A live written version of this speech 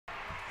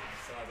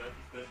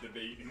that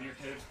debate in your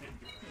head.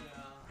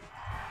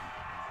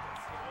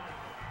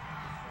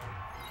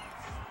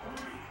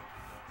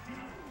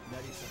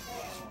 Natty says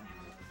close one.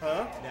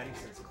 Huh? Natty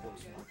says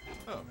close one.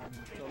 Oh,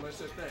 so much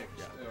said thanks.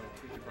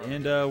 Yeah.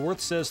 And Worth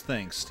says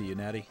thanks to you,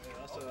 Natty.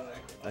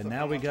 And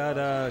now we got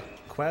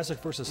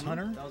Quhzk versus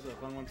Hunter. That was a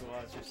fun one to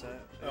watch. Your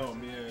set. Oh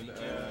man,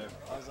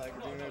 I was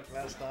like doing it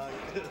fast talk.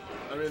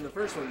 I mean the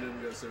first one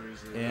didn't go so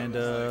easily. And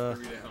That was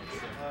like 3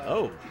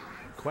 down.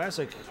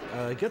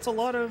 Quhzk gets a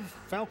lot of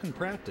Falcon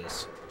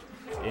practice.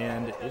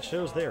 And it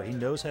shows there. He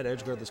knows how to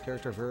edgeguard this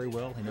character very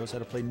well. He knows how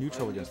to play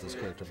neutral against this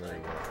character very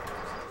well.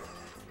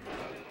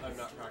 I'm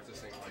not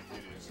practicing like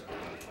you do, so.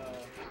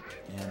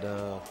 And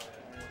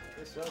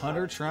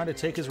Hunter trying to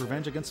take his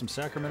revenge against some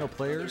Sacramento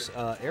players.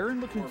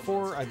 Aaron looking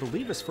for, I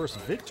believe, his first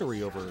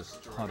victory over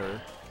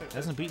Hunter.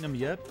 Hasn't beaten him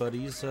yet, but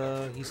he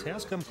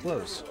has come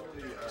close.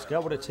 He's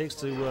got what it takes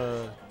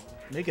to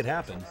make it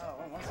happen.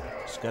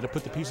 Just got to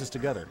put the pieces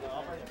together.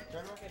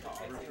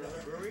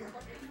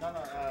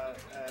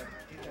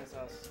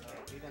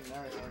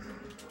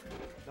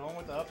 The one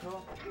with the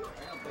uphill?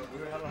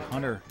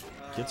 Hunter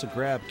gets a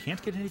grab.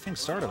 Can't get anything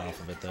started off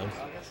of it, though.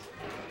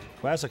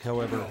 Quhzk,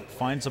 however,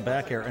 finds a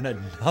back air and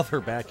another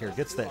back air.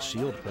 Gets that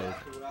shield poke.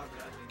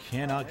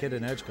 Cannot get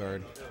an edge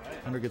guard.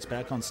 Hunter gets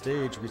back on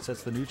stage,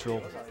 resets the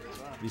neutral.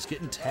 He's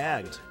getting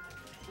tagged.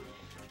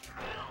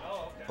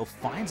 Oh,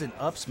 finds an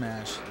up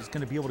smash. He's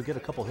going to be able to get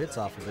a couple hits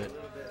off of it.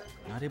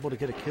 Not able to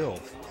get a kill.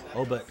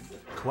 Oh, but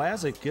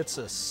Quhzk gets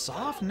a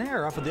soft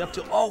nair off of the up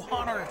tilt. Oh,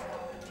 Hunter!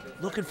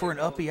 Looking for an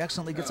up, he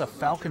accidentally gets a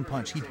Falcon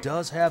Punch. He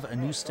does have a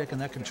new stick in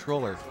that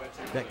controller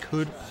that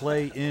could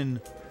play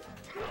in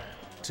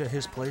to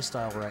his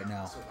playstyle right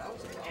now.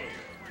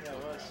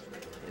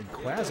 And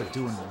Quhzk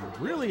doing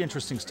really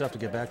interesting stuff to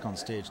get back on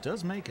stage.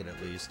 Does make it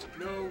at least.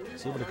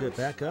 He's able to get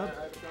back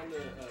up.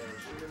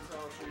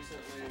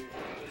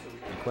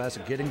 And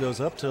Quhzk getting those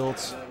up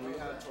tilts.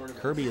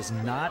 Kirby is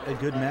not a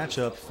good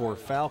matchup for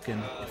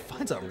Falcon. He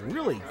finds a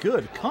really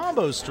good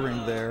combo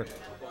string there.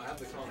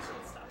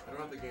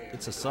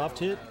 It's a soft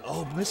hit.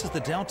 Oh, misses the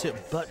down tip,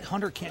 but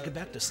Hunter can't get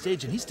back to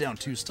stage, and he's down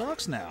 2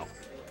 stocks now.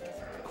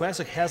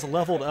 Quhzk has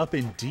leveled up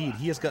indeed.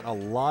 He has got a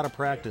lot of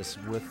practice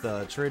with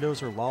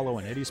Tradozer, Lalo,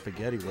 and Eddie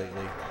Spaghetti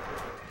lately.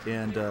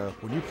 And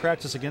when you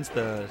practice against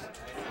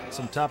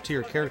some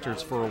top-tier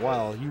characters for a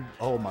while,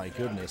 oh my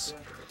goodness,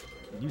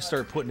 you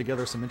start putting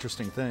together some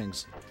interesting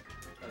things.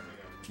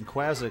 And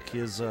Quhzk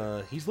is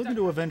he's looking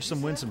to avenge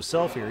some wins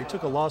himself here. He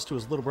took a loss to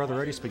his little brother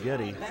Eddie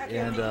Spaghetti,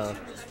 and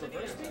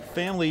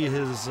family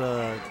has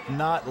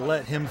not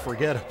let him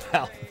forget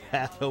about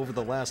that over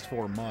the last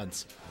 4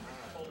 months.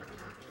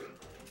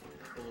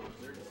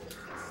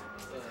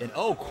 And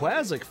oh,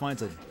 Quhzk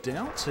finds a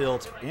down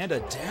tilt and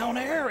a down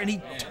air, and he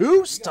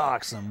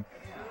 2-stocks him.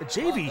 A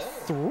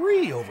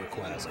JV3 over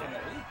Quhzk.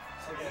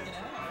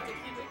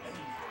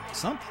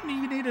 Something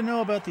you need to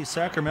know about these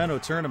Sacramento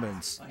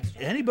tournaments.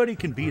 Anybody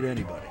can beat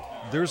anybody.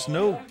 There's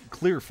no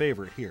clear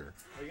favorite here.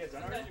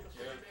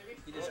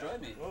 He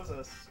destroyed me. What was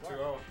this?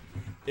 2-0.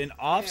 And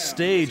off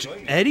stage,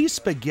 Eddie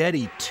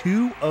Spaghetti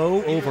 2-0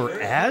 over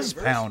As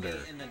Pounder.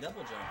 In the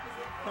double jump.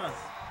 Huh.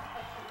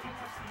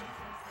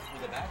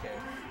 With a back air.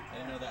 I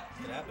didn't know that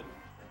could happen.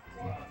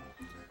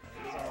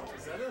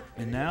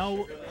 And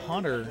now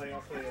Hunter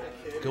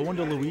going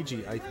to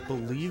Luigi, I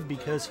believe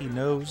because he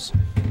knows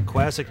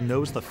Quhzk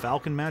knows the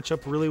Falcon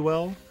matchup really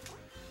well.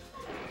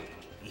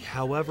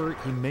 However,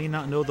 he may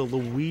not know the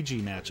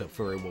Luigi matchup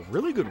very well.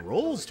 Really good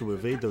rolls to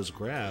evade those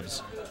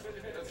grabs.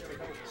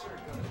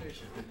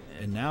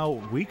 And now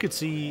we could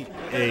see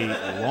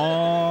a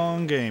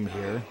long game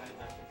here.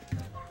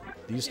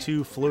 These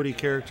two floaty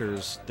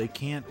characters, they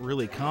can't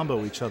really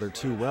combo each other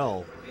too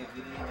well.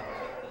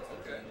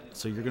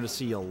 So you're going to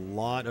see a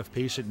lot of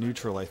patient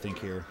neutral, I think,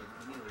 here.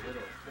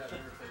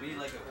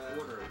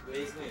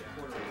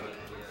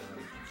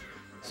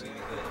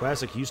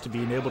 Quhzk used to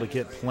being able to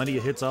get plenty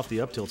of hits off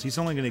the up tilts. He's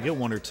only going to get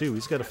 1 or 2.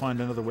 He's got to find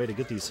another way to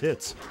get these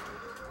hits.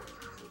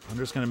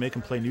 Hunter's going to make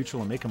him play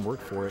neutral and make him work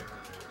for it.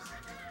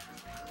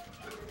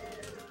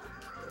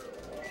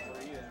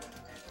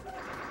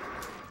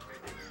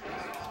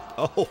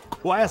 Oh,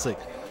 Quhzk.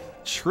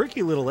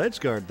 Tricky little edge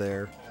guard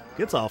there.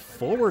 Gets a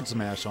forward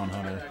smash on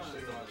Hunter.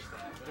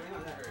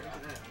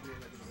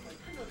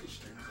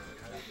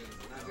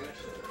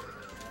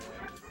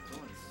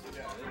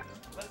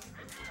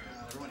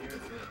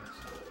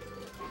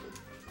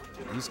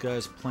 These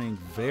guys playing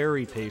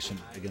very patient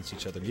against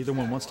each other. Neither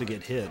one wants to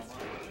get hit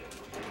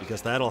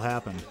because that'll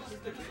happen.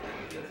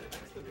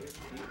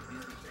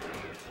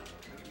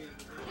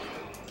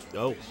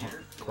 Oh,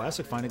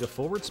 Quhzk finding a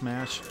forward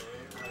smash.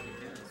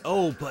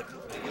 Oh, but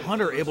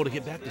Hunter able to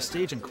get back to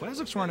stage, and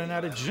Quhzk's running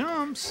out of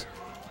jumps.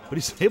 But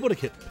he's able to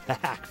get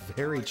back.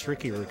 Very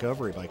tricky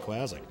recovery by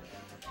Quhzk.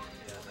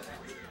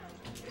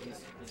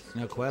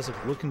 Now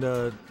Quhzk looking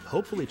to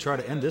hopefully try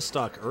to end this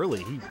stock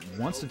early. He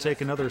wants to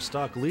take another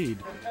stock lead.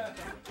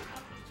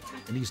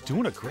 And he's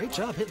doing a great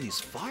job hitting these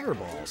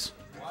fireballs.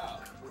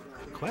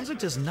 Quhzk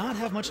does not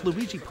have much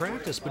Luigi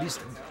practice, but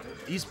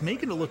he's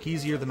making it look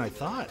easier than I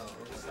thought.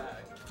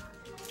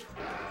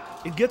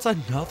 It gets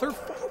another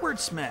forward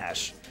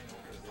smash.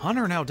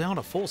 Hunter now down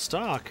to full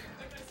stock.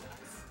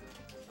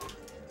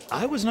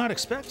 I was not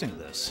expecting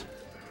this.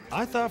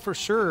 I thought for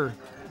sure,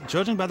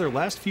 judging by their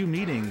last few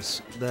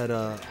meetings, that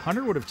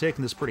Hunter would have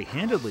taken this pretty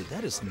handedly.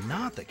 That is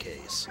not the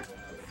case.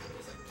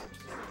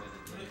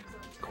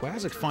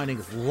 Quhzk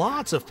finding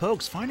lots of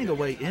pokes, finding a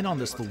way in on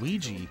this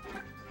Luigi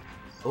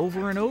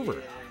over and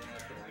over.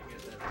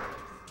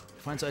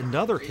 Finds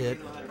another hit,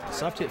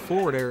 soft hit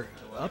forward air,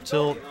 up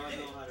tilt.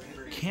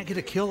 Can't get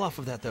a kill off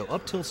of that though.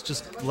 Up tilt's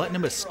just letting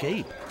him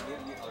escape.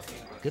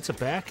 Gets a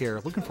back air,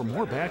 looking for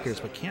more back airs,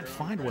 but can't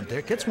find one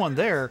there. Gets one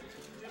there,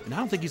 and I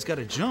don't think he's got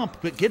a jump,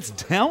 but gets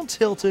down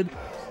tilted.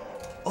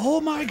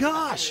 Oh my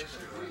gosh!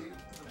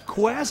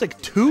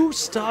 Quhzk 2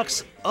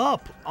 stocks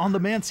up on the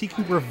man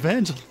seeking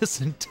revenge in this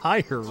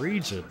entire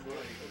region.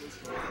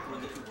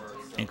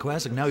 And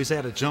Quhzk, now he's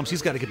out of jumps.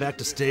 He's got to get back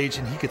to stage,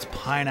 and he gets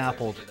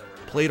pineappled,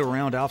 played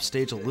around off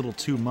stage a little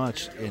too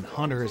much, and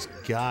Hunter has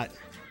got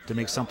to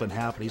make something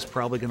happen. He's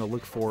probably going to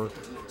look for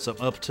some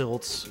up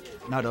tilts,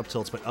 not up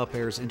tilts, but up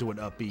airs into an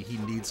up B. He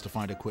needs to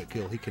find a quick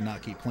kill. He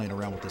cannot keep playing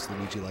around with this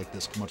Luigi like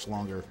this much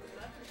longer.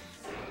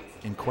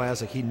 And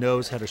Quhzk, he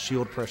knows how to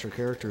shield pressure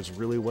characters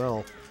really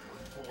well.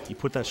 You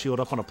put that shield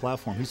up on a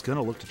platform, he's going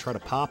to look to try to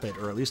pop it,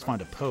 or at least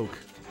find a poke.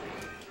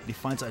 And he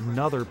finds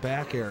another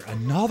back air,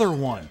 another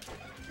one.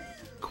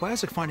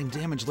 Quhzk finding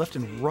damage left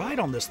and right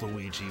on this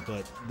Luigi,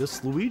 but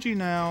this Luigi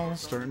now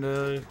starting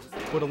to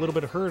put a little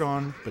bit of hurt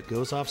on, but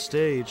goes off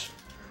stage.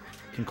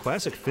 Can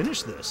Quhzk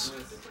finish this?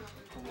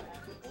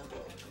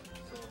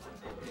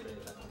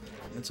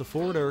 It's a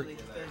forward air,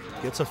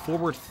 gets a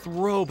forward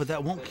throw, but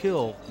that won't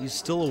kill. He's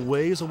still a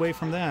ways away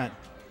from that.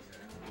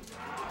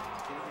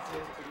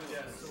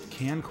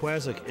 Can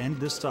Quhzk end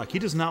this stock? He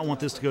does not want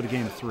this to go to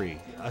game 3.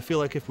 I feel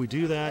like if we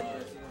do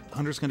that,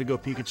 Hunter's going to go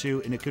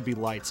Pikachu, and it could be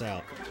lights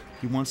out.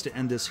 He wants to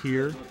end this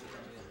here.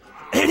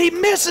 And he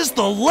misses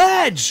the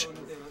ledge!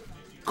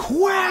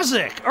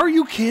 Quhzk! Are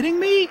you kidding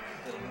me?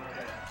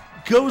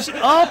 Goes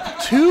up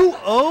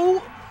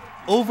 2-0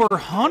 over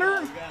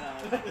Hunter?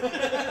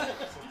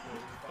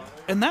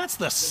 And that's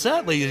the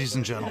set, ladies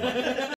and gentlemen.